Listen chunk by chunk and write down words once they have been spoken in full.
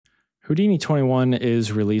Houdini 21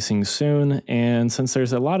 is releasing soon, and since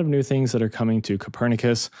there's a lot of new things that are coming to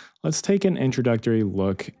Copernicus, let's take an introductory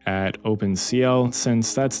look at OpenCL,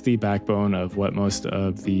 since that's the backbone of what most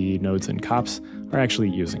of the nodes and COPs are actually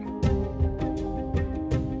using.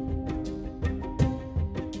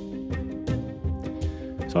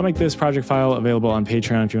 So I'll make this project file available on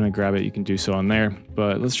Patreon. If you want to grab it, you can do so on there.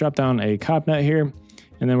 But let's drop down a COPnet here,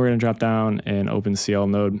 and then we're going to drop down an OpenCL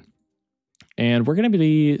node. And we're going to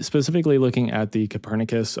be specifically looking at the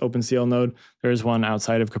Copernicus OpenCL node. There's one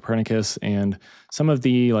outside of Copernicus, and some of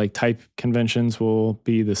the type conventions will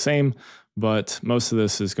be the same, but most of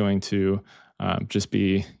this is going to just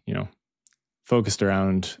be focused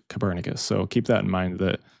around Copernicus. So keep that in mind,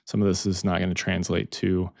 that some of this is not going to translate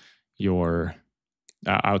to your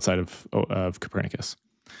outside of Copernicus.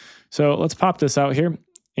 So let's pop this out here,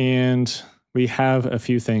 and we have a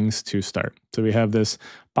few things to start. So we have this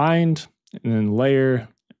bind, and then layer,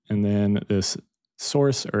 and then this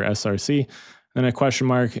source or SRC, then a question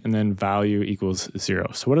mark, and then value equals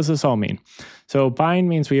 0. So what does this all mean? So bind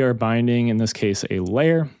means we are binding, in this case, a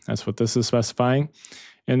layer. That's what this is specifying.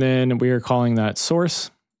 And then we are calling that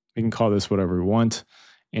source. We can call this whatever we want.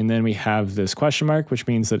 And then we have this question mark, which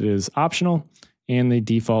means that it is optional, and the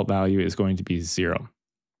default value is going to be 0.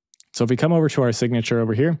 So if we come over to our signature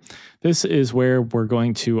over here, this is where we're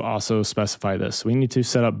going to also specify this. So we need to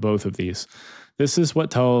set up both of these. This is what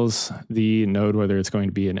tells the node whether it's going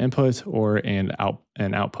to be an input or an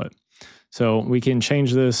output. So we can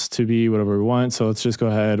change this to be whatever we want. So let's just go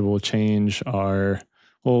ahead. We'll change our,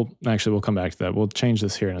 we'll come back to that. We'll change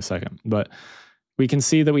this here in a second. But we can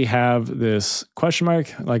see that we have this question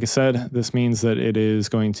mark. Like I said, this means that it is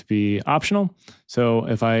going to be optional. So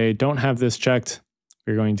if I don't have this checked,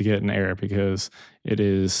 we're going to get an error because it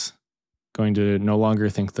is going to no longer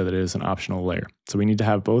think that it is an optional layer. So we need to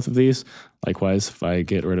have both of these. Likewise, if I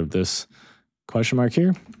get rid of this question mark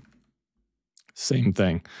here, same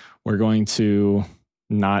thing. We're going to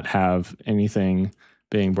not have anything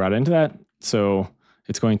being brought into that. So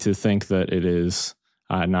it's going to think that it is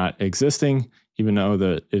not existing, even though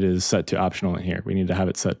that it is set to optional in here. We need to have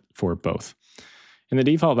it set for both. And the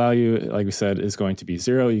default value, like we said, is going to be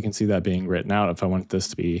 0. You can see that being written out. If I want this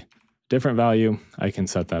to be a different value, I can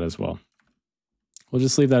set that as well. We'll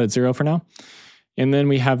just leave that at 0 for now. And then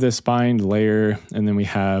we have this bind layer, and then we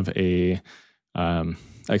have a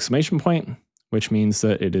exclamation point, which means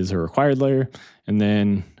that it is a required layer, and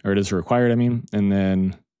then, or it is required, and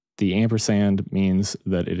then the ampersand means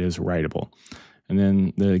that it is writable. And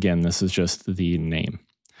then again, this is just the name.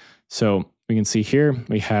 So we can see here,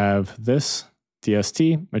 we have this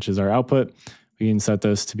DST, which is our output. We can set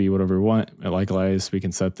this to be whatever we want. Likewise, we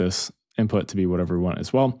can set this input to be whatever we want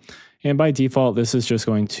as well. And by default, this is just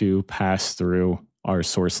going to pass through our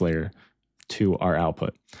source layer to our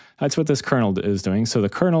output. That's what this kernel is doing. So the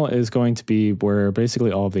kernel is going to be where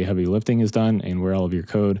basically all of the heavy lifting is done, and where all of your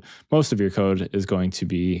code, most of your code, is going to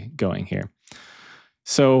be going here.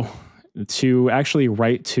 So to actually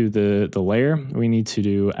write to the layer, we need to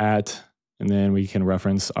do at, and then we can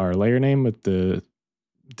reference our layer name with the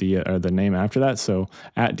name after that. So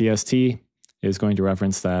at DST is going to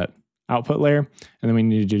reference that output layer. And then we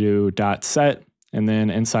need to do .set. And then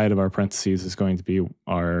inside of our parentheses is going to be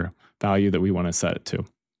our value that we want to set it to.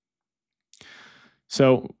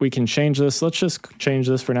 So we can change this. Let's just change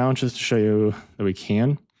this for now, just to show you that we can.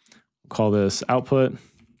 We'll call this output.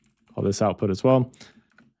 Call this output as well.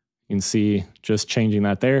 You can see just changing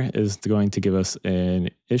that there is going to give us an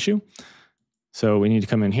issue. So we need to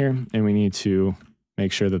come in here, and we need to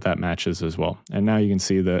make sure that that matches as well. And now you can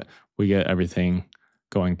see that we get everything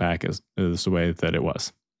going back as the way that it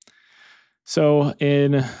was. So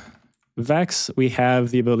in Vex, we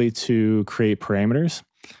have the ability to create parameters.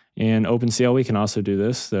 In OpenCL, we can also do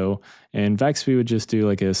this. So in Vex, we would just do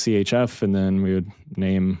like a CHF, and then we would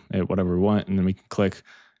name it whatever we want, and then we can click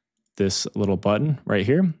this little button right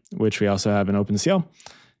here, which we also have in OpenCL,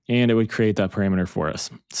 and it would create that parameter for us.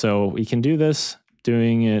 So we can do this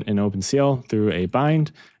doing it in OpenCL through a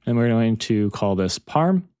bind, and we're going to call this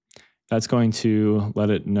parm. That's going to let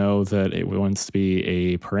it know that it wants to be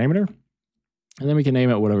a parameter, and then we can name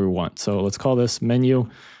it whatever we want. So let's call this menu,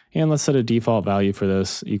 and let's set a default value for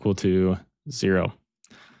this equal to 0.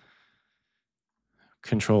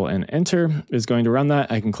 Control and Enter is going to run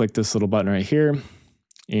that. I can click this little button right here,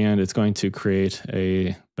 and it's going to create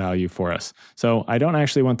a value for us. So I don't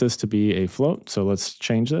actually want this to be a float, so let's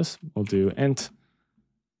change this. We'll do int.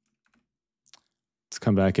 Let's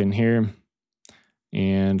come back in here,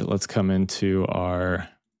 and let's come into our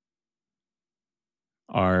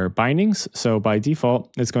bindings. So by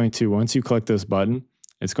default, it's going to, once you click this button,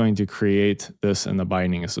 it's going to create this in the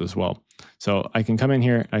bindings as well. So I can come in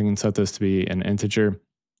here, I can set this to be an integer,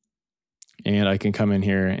 and I can come in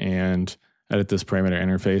here and edit this parameter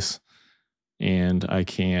interface, and I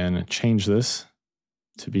can change this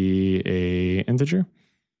to be a integer.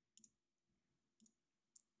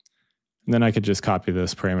 And then I could just copy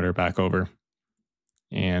this parameter back over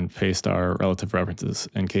and paste our relative references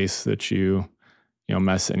in case that you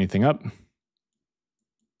mess anything up.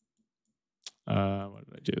 What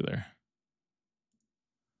did I do there?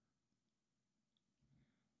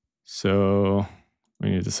 So we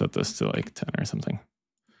need to set this to like 10 or something.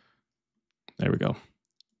 There we go.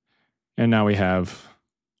 And now we have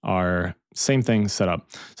our same thing set up.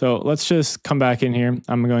 So let's just come back in here.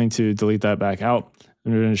 I'm going to delete that back out.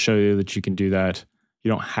 I'm going to show you that you can do that. You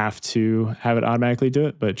don't have to have it automatically do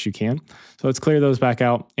it, but you can. So let's clear those back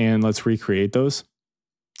out and let's recreate those.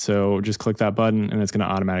 So just click that button and it's going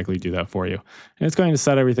to automatically do that for you. And it's going to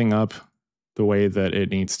set everything up the way that it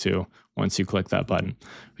needs to once you click that button.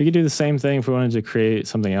 We could do the same thing if we wanted to create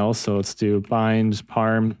something else. So let's do bind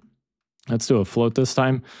parm. Let's do a float this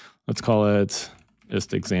time. Let's call it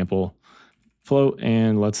just example float,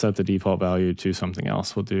 and let's set the default value to something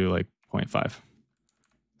else. We'll do like 0.5.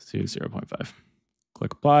 Let's do 0.5.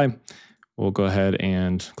 Click apply. We'll go ahead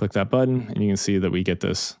and click that button, and you can see that we get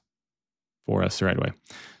this for us right away.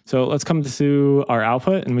 So let's come to our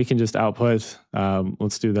output, and we can just output,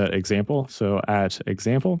 let's do that example. So at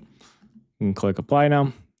example, and click apply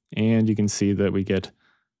now, and you can see that we get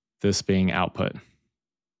this being output.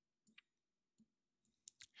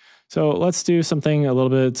 So let's do something a little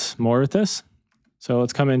bit more with this. So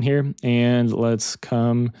let's come in here and let's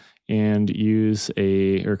come and use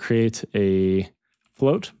or create a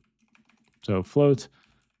float. So float,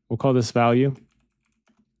 we'll call this value.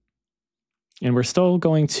 And we're still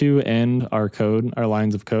going to end our code, our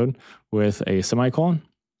lines of code, with a semicolon.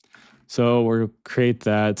 So we'll create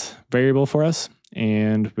that variable for us,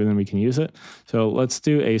 and then we can use it. So let's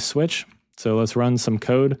do a switch. So let's run some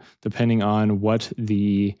code depending on what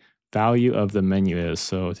the value of the menu is.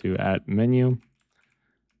 So to add menu,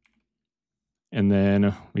 and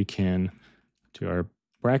then we can do our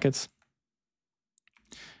brackets.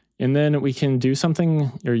 And then we can do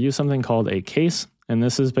something or use something called a case. And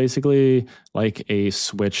this is basically like a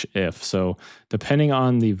switch if. So depending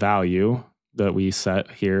on the value that we set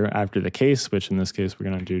here after the case, which in this case, we're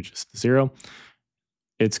going to do just 0,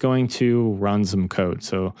 it's going to run some code.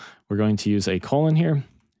 So we're going to use a colon here,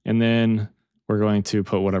 and then we're going to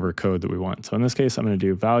put whatever code that we want. So in this case, I'm going to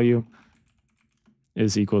do value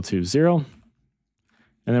is equal to 0.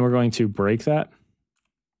 And then we're going to break that.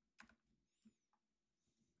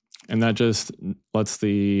 And that just lets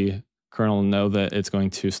the kernel know that it's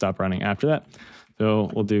going to stop running after that.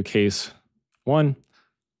 So we'll do case 1.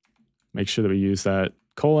 Make sure that we use that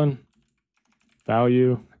colon.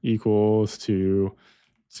 Value equals to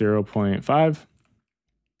 0.5.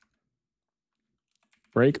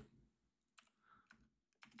 Break.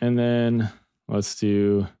 And then let's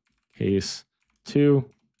do case 2.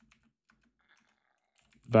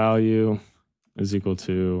 Value is equal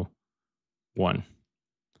to 1.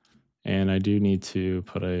 And I do need to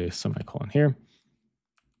put a semicolon here,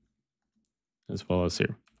 as well as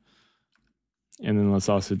here. And then let's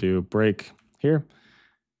also do break here.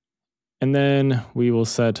 And then we will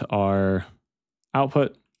set our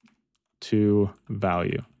output to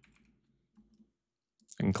value.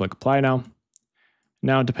 And click apply now.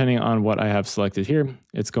 Now, depending on what I have selected here,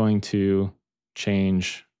 it's going to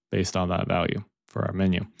change based on that value for our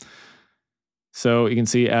menu. So you can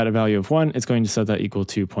see at a value of 1, it's going to set that equal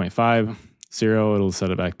to 0.5. 0, it'll set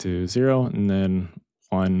it back to 0, and then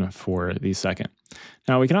 1 for the second.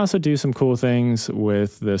 Now we can also do some cool things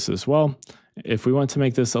with this as well. If we want to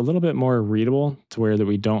make this a little bit more readable to where that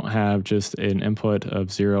we don't have just an input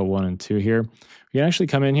of 0, 1, and 2 here, we can actually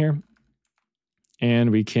come in here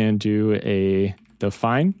and we can do a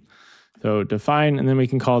define. So define, and then we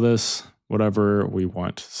can call this whatever we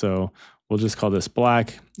want. So we'll just call this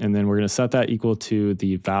black, and then we're going to set that equal to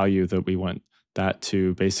the value that we want that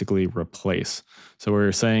to basically replace. So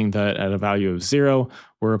we're saying that at a value of 0,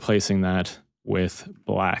 we're replacing that with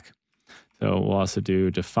black. So we'll also do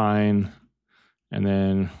define, and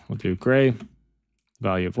then we'll do gray,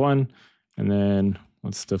 value of 1, and then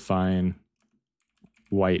let's define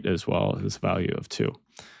white as well as value of 2.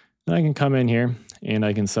 Then I can come in here and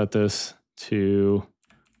I can set this to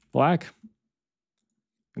black.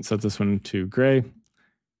 I can set this one to gray,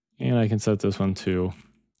 and I can set this one to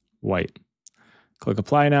white. Click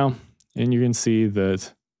apply now, and you can see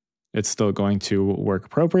that it's still going to work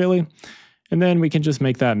appropriately. And then we can just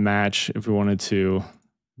make that match if we wanted to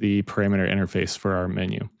the parameter interface for our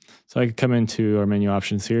menu. So I could come into our menu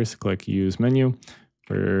options here, so click use menu.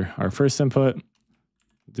 For our first input,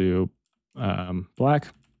 do black.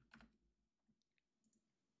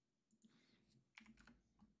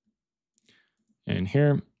 And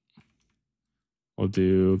here, we'll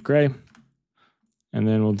do gray. And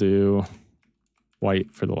then we'll do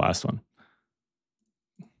white for the last one.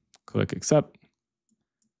 Click accept.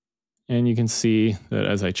 And you can see that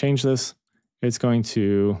as I change this, it's going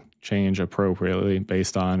to change appropriately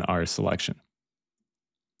based on our selection.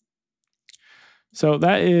 So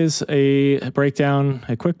that is a breakdown,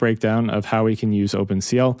 a quick breakdown of how we can use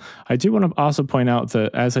OpenCL. I do want to also point out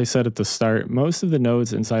that, as I said at the start, most of the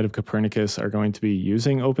nodes inside of Copernicus are going to be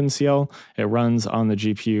using OpenCL. It runs on the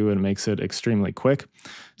GPU and makes it extremely quick.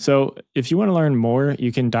 So if you want to learn more,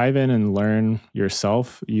 you can dive in and learn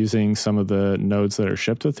yourself using some of the nodes that are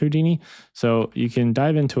shipped with Houdini. So you can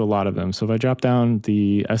dive into a lot of them. So if I drop down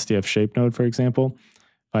the SDF shape node, for example,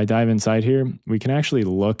 if I dive inside here, we can actually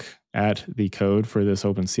look at the code for this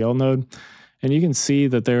OpenCL node, and you can see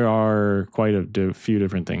that there are quite a few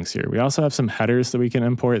different things here. We also have some headers that we can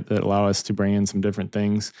import that allow us to bring in some different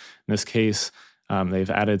things. In this case, they've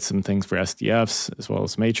added some things for SDFs as well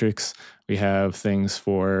as matrix. We have things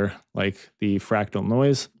for like the fractal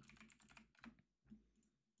noise.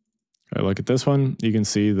 If I look at this one, you can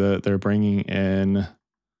see that they're bringing in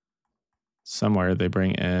somewhere, they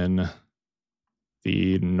bring in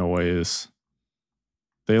the noise.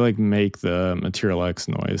 They like make the Material X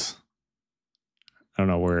noise. I don't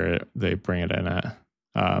know where they bring it in at,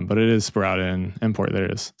 but it is brought in, import, there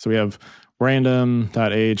it is. So we have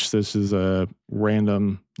random.h, this is a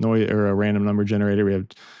random noise or a random number generator. We have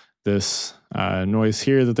this noise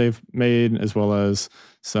here that they've made, as well as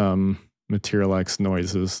some Material X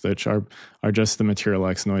noises, which are just the Material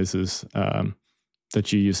X noises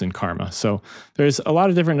that you use in Karma. So there's a lot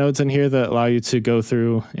of different nodes in here that allow you to go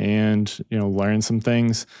through and learn some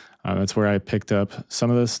things. That's where I picked up some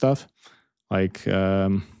of this stuff. Like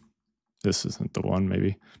this isn't the one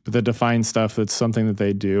maybe, but the define stuff, that's something that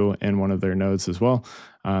they do in one of their nodes as well.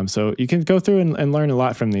 So you can go through and learn a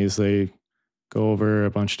lot from these. They go over a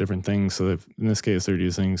bunch of different things. So in this case, they're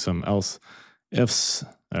using some else ifs,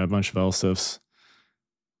 a bunch of else ifs,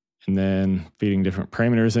 and then feeding different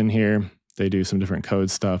parameters in here. They do some different code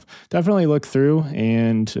stuff. Definitely look through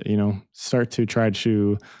and start to try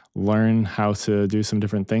to learn how to do some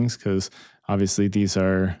different things, because obviously these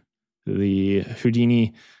are the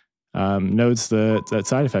Houdini nodes that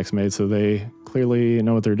Side Effects made, so they clearly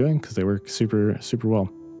know what they're doing because they work super well.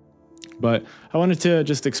 But I wanted to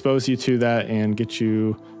just expose you to that and get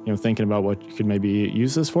you, thinking about what you could maybe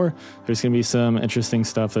use this for. There's going to be some interesting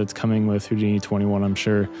stuff that's coming with Houdini 21, I'm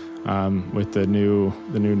sure, with the new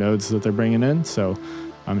nodes that they're bringing in. So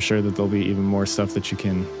I'm sure that there'll be even more stuff that you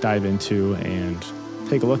can dive into and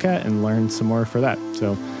take a look at and learn some more for that.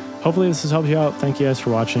 So hopefully this has helped you out. Thank you guys for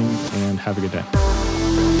watching, and have a good day.